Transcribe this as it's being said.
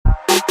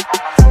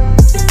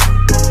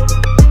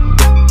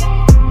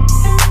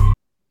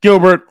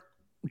Gilbert,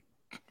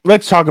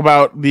 let's talk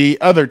about the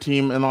other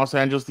team in Los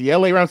Angeles, the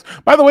LA Rams.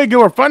 By the way,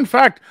 Gilbert, fun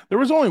fact, there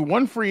was only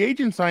one free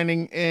agent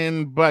signing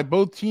in by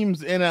both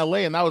teams in LA,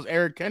 and that was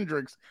Eric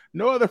Kendricks.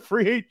 No other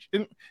free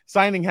agent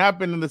signing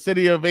happened in the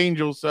city of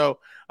Angels. So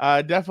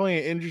definitely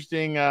an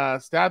interesting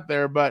stat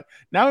there. But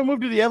now we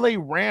move to the LA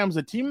Rams,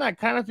 a team that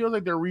kind of feels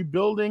like they're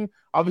rebuilding.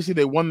 Obviously,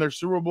 they won their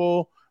Super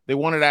Bowl. They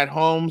won it at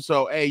home.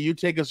 So, hey, you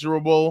take a Super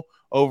Bowl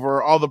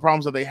over all the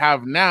problems that they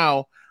have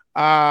now.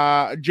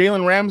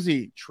 Jalen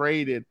Ramsey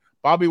traded.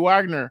 Bobby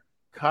Wagner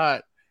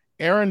cut.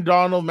 Aaron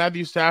Donald,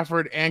 Matthew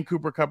Stafford, and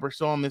Cooper Kupp are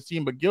still on this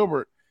team. But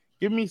Gilbert,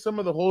 give me some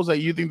of the holes that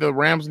you think the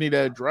Rams need to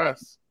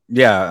address.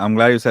 Yeah, I'm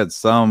glad you said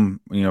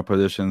some,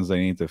 positions they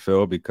need to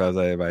fill because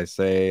if I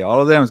say all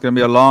of them, it's going to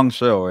be a long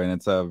show and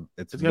it's going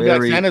to be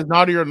like Santa's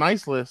naughty or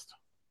nice list.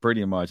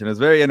 Pretty much. And it's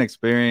very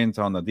inexperienced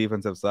on the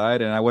defensive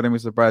side. And I wouldn't be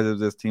surprised if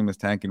this team is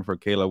tanking for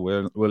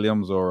Caleb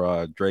Williams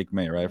or Drake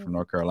May, right, from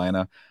North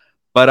Carolina.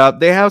 But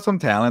they have some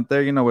talent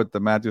there, with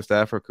the Matthew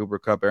Stafford, Cooper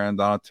Kupp, Aaron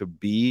Donald to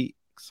be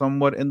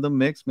somewhat in the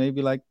mix,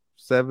 maybe like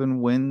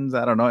 7 wins.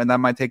 I don't know. And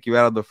that might take you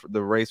out of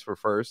the race for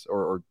first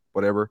or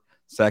whatever,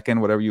 second,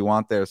 whatever you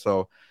want there.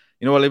 So,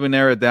 let me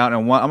narrow it down.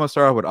 And I'm going to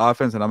start off with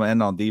offense and I'm going to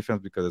end on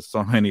defense because there's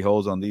so many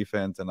holes on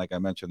defense. And like I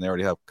mentioned, they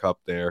already have Kupp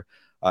there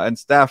and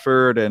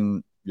Stafford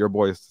and your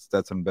boy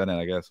Stetson Bennett,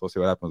 I guess. We'll see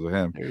what happens with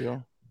him. There you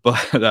go.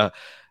 But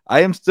I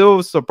am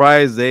still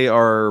surprised they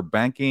are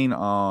banking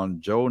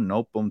on Joe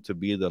Noteboom to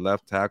be the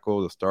left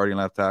tackle, the starting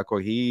left tackle.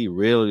 He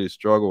really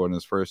struggled in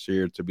his first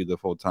year to be the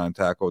full-time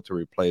tackle to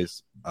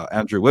replace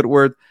Andrew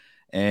Whitworth.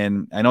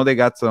 And I know they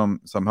got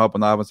some help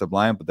on the offensive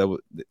line, but that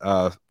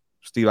was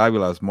Steve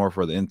Avila is more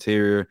for the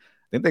interior.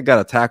 I think they got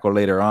a tackle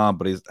later on,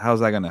 but how's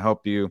that going to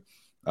help you?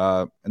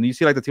 And you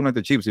see like the team like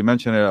the Chiefs, you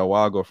mentioned it a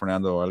while ago,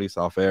 Fernando, or at least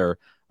off air,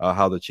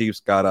 how the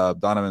Chiefs got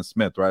Donovan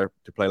Smith, right,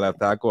 to play left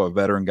tackle, a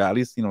veteran guy. At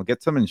least,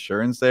 get some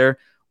insurance there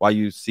while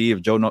you see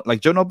if Joe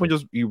Noteboom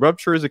just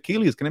rupture his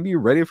Achilles. Going to be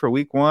ready for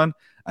week 1.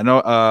 I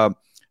know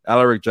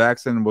Alaric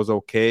Jackson was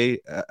okay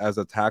as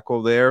a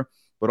tackle there,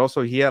 but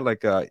also he had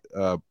like a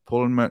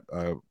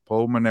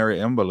pulmonary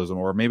embolism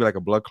or maybe like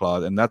a blood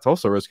clot, and that's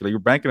also risky. Like you're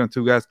banking on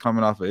 2 guys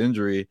coming off an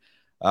injury.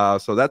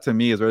 So that to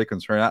me is very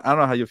concerning. I don't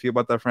know how you feel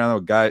about that, Fernando.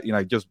 Guy,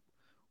 just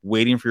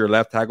waiting for your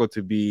left tackle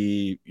to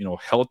be,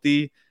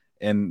 healthy.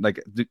 And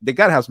like they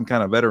got to have some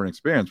kind of veteran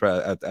experience, right,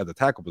 at the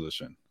tackle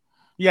position.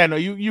 Yeah, no,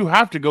 you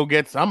have to go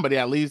get somebody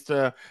at least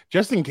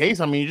just in case.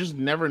 I mean, you just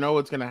never know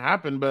what's going to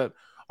happen. But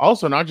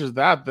also not just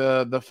that,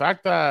 the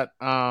fact that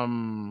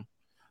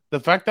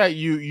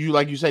you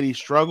like you said he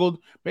struggled.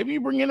 Maybe you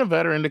bring in a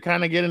veteran to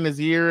kind of get in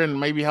his ear and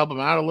maybe help him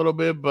out a little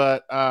bit.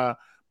 But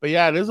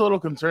yeah, it is a little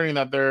concerning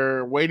that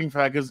they're waiting for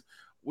that because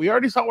we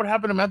already saw what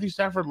happened to Matthew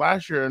Stafford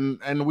last year,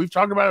 and we've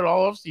talked about it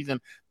all offseason.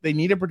 They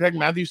need to protect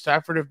Matthew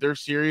Stafford if they're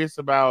serious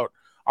about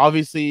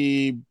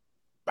obviously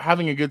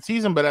having a good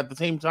season, but at the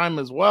same time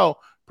as well,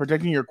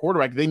 protecting your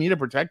quarterback. They need to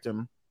protect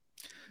him.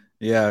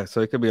 Yeah,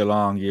 so it could be a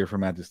long year for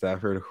Matthew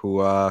Stafford,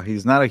 who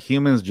he's not a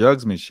human's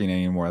jugs machine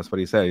anymore. That's what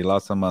he said. He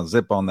lost some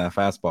zip on that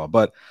fastball,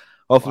 but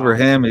hopefully for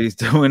him, he's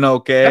doing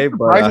okay. That's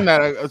surprising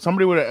that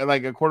somebody would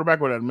like a quarterback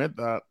would admit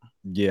that.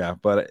 Yeah,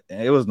 but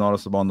it was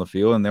noticeable on the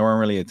field, and they weren't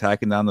really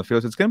attacking down the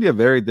field. So it's going to be a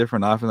very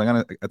different offense. I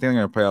think they're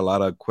going to play a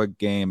lot of quick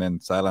game and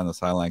sideline to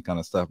sideline kind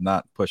of stuff,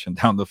 not pushing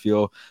down the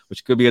field,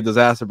 which could be a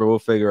disaster, but we'll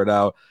figure it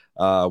out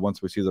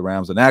once we see the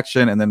Rams in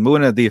action. And then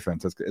moving to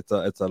defense,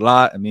 it's a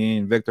lot. I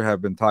mean, Victor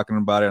have been talking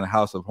about it in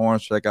House of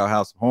Horns. Check out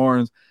House of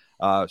Horns.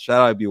 Shout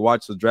out if you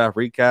watched the draft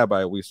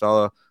recap. We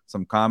saw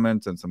some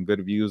comments and some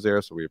good views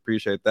there, so we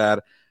appreciate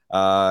that.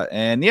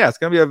 And yeah, it's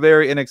going to be a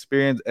very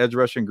inexperienced edge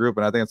rushing group,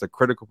 and I think it's a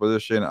critical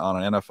position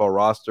on an NFL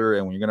roster.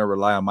 And when you're going to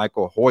rely on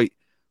Michael Hoyt,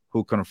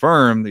 who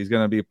confirmed he's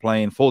going to be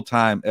playing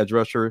full-time edge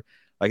rusher,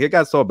 like it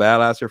got so bad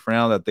last year for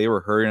now that they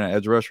were hurting an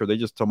edge rusher. They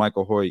just told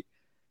Michael Hoyt,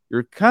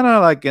 you're kind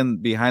of like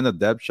behind the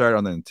depth chart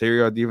on the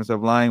interior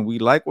defensive line. We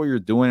like what you're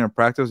doing in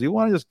practice. You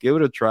want to just give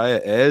it a try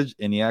at edge,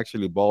 and he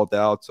actually balled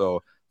out.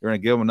 So you're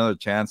going to give him another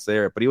chance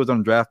there. But he was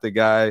an undrafted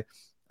guy.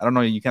 I don't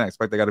know. You can't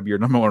expect that guy to be your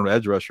number 1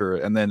 edge rusher.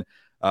 And then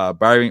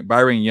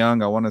Byron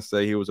Young, I want to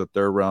say he was a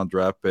third-round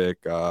draft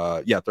pick.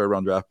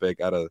 Third-round draft pick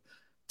out of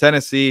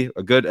Tennessee,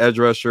 a good edge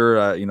rusher.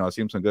 I've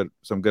seen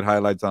some good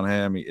highlights on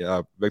him.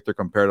 Victor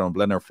compared on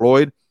Leonard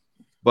Floyd.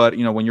 But,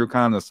 when you're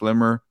kind of the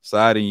slimmer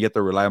side and you get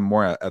to rely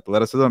more on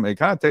athleticism, it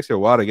kind of takes you a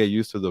while to get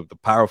used to the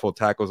powerful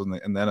tackles in the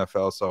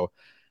NFL. So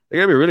they're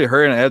going to be really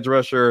hurting an edge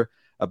rusher.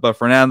 But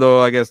Fernando,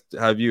 I guess,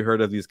 have you heard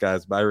of these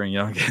guys, Byron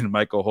Young and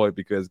Michael Hoyt?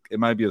 Because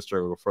it might be a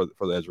struggle for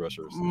the edge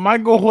rushers.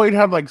 Michael Hoyt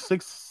had like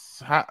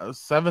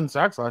 7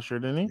 sacks last year,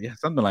 didn't he? Yeah,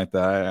 something like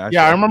that.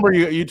 I remember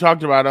you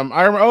talked about him.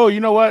 I remember. Oh, you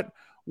know what?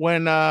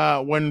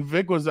 When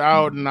Vic was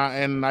out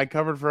and I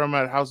covered for him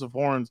at House of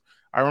Horns,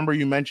 I remember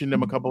you mentioned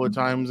him a couple of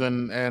times,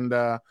 and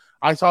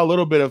I saw a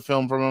little bit of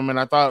film from him, and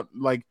I thought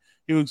like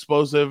he was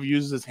explosive,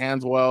 uses his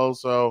hands well.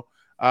 So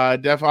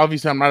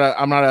obviously I'm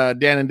not a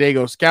Dan and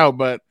Dago scout,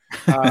 but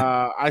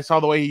I saw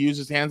the way he used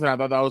his hands, and I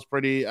thought that was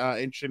pretty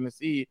interesting to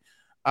see.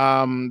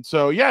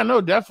 So yeah,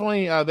 no,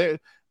 definitely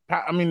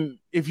I mean,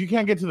 if you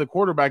can't get to the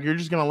quarterback, you're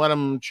just gonna let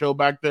him chill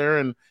back there,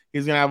 and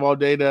he's gonna have all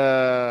day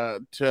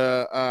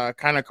to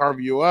kind of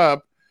carve you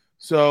up.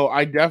 So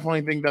I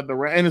definitely think that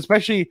and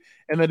especially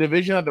in the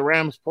division that the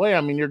Rams play,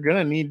 I mean, you're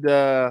gonna need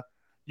to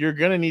get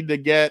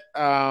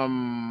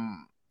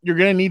you're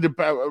gonna need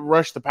to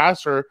rush the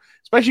passer,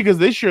 especially because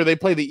this year they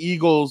play the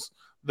Eagles,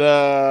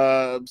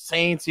 the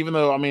Saints. Even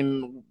though I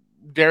mean,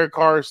 Derek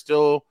Carr is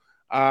still,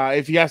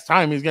 if he has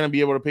time, he's gonna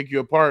be able to pick you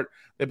apart.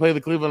 They play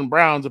the Cleveland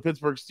Browns, the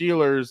Pittsburgh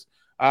Steelers,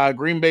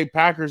 Green Bay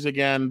Packers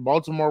again,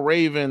 Baltimore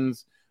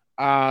Ravens,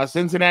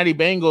 Cincinnati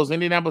Bengals,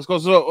 Indianapolis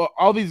Colts. So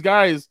all these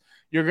guys,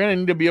 you're going to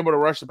need to be able to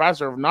rush the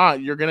passer. If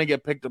not, you're going to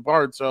get picked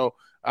apart. So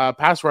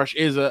pass rush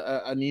is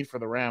a need for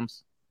the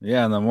Rams.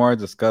 Yeah, and the more I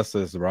discuss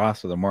this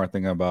roster, the more I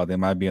think about they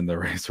might be in the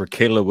race for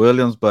Caleb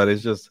Williams, but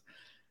it's I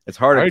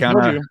hard to already told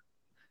kind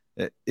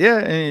you. of yeah,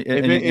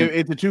 If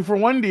it's a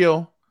 2-for-1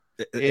 deal.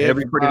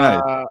 every pretty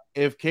night.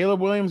 If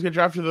Caleb Williams gets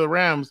drafted to the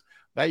Rams,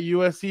 that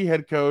USC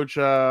head coach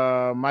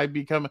might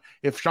become.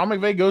 If Sean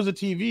McVay goes to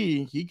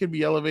TV, he could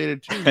be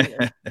elevated too.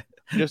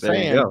 Just There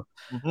you saying. go.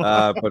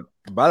 But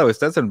by the way,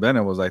 Stetson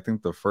Bennett was, I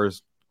think, the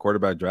first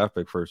quarterback draft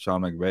pick for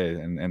Sean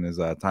McVay in his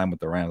time with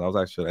the Rams.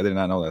 I did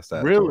not know that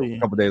stat until Really? a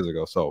couple days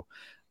ago. So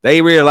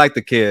they really like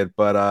the kid.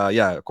 But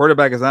yeah,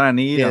 quarterback is not a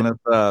need Yeah.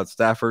 unless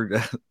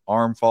Stafford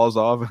arm falls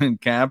off in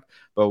camp.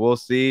 But we'll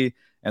see.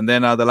 And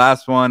then the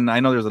last one, I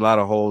know there's a lot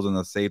of holes in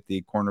the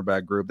safety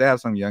cornerback group. They have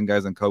some young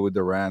guys in Kobe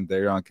Durant,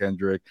 Darion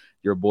Kendrick,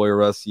 your boy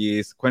Russ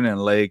Yeast, Quentin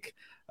Lake.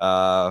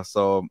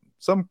 So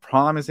some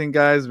promising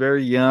guys,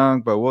 very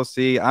young, but we'll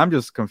see. I'm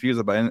just confused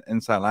about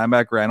inside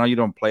linebacker. I know you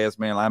don't play as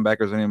many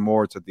linebackers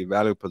anymore. It's a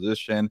devalued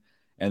position.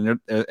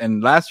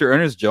 And last year,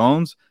 Ernest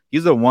Jones,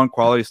 he's the one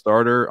quality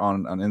starter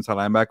on inside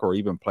linebacker or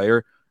even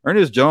player.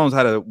 Ernest Jones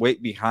had to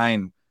wait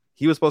behind.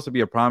 He was supposed to be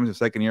a promising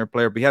second-year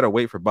player, but he had to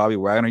wait for Bobby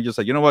Wagner. He just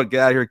said, you know what,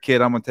 get out of here,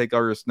 kid. I'm going to take all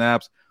your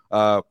snaps.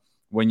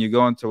 When you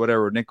go into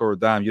whatever nickel or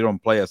dime, you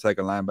don't play a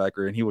second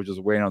linebacker, and he was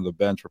just waiting on the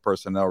bench for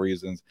personnel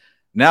reasons.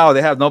 Now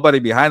they have nobody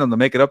behind them to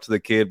make it up to the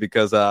kid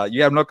because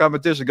you have no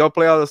competition. Go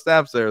play all the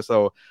snaps there.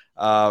 So,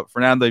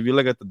 Fernando, if you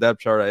look at the depth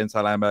chart at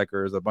inside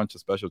linebackers, a bunch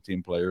of special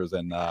team players,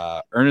 and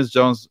Ernest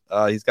Jones,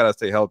 he's got to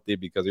stay healthy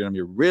because you're going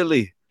to be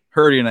really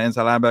hurting an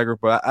inside linebacker.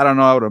 But I don't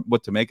know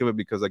what to make of it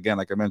because, again,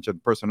 like I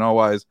mentioned,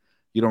 personnel-wise,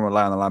 you don't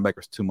rely on the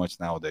linebackers too much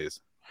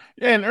nowadays.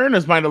 Yeah, and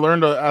Ernest might have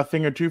learned a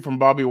thing or two from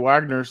Bobby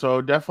Wagner,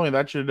 so definitely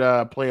that should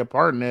play a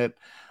part in it.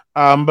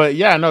 But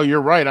yeah, no,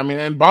 you're right. I mean,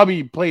 and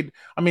Bobby played.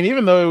 I mean,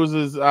 even though it was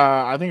his,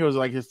 I think it was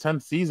like his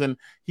 10th season,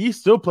 he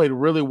still played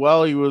really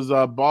well. He was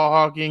ball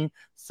hawking,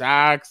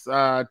 sacks,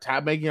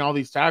 making all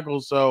these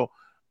tackles. So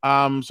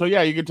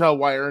yeah, you could tell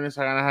why Ernest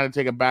kind of had to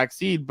take a back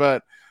seat.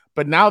 But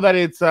now that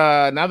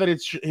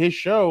it's his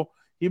show,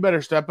 he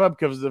better step up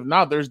because if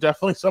not, there's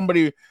definitely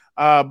somebody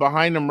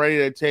behind him ready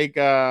to take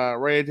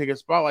a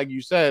spot, like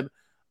you said.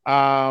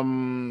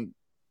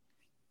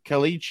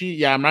 Kalichi.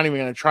 Yeah, I'm not even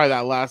going to try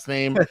that last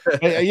name.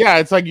 Yeah,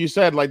 it's like you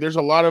said, like there's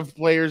a lot of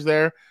players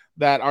there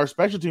that are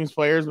special teams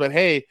players, but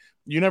hey,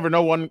 you never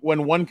know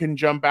when one can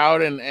jump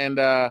out and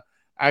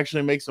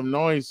actually make some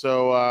noise.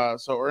 So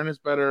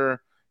Ernest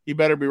better be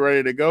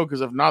ready to go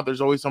because if not,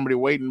 there's always somebody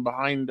waiting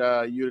behind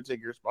you to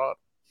take your spot.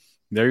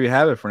 There you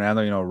have it,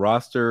 Fernando.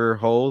 Roster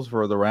holes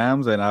for the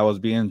Rams, and I was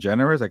being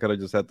generous. I could have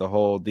just had the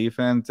whole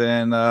defense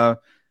and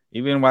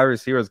even wide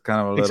receivers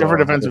kind of a little. Except for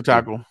defensive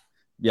tackle.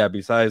 Yeah,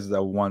 besides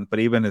that one, but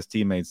even his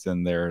teammates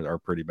in there are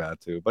pretty bad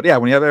too. But yeah,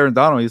 when you have Aaron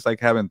Donald, he's like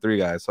having three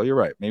guys. So you're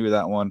right, maybe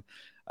that one.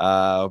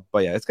 But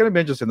yeah, it's gonna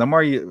be interesting. The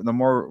more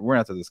we're gonna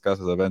have to discuss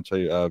this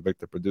eventually.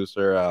 Victor,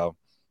 producer,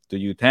 do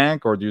you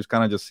tank or do you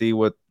kind of just see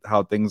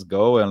how things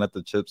go and let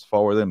the chips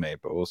fall where they may?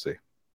 But we'll see.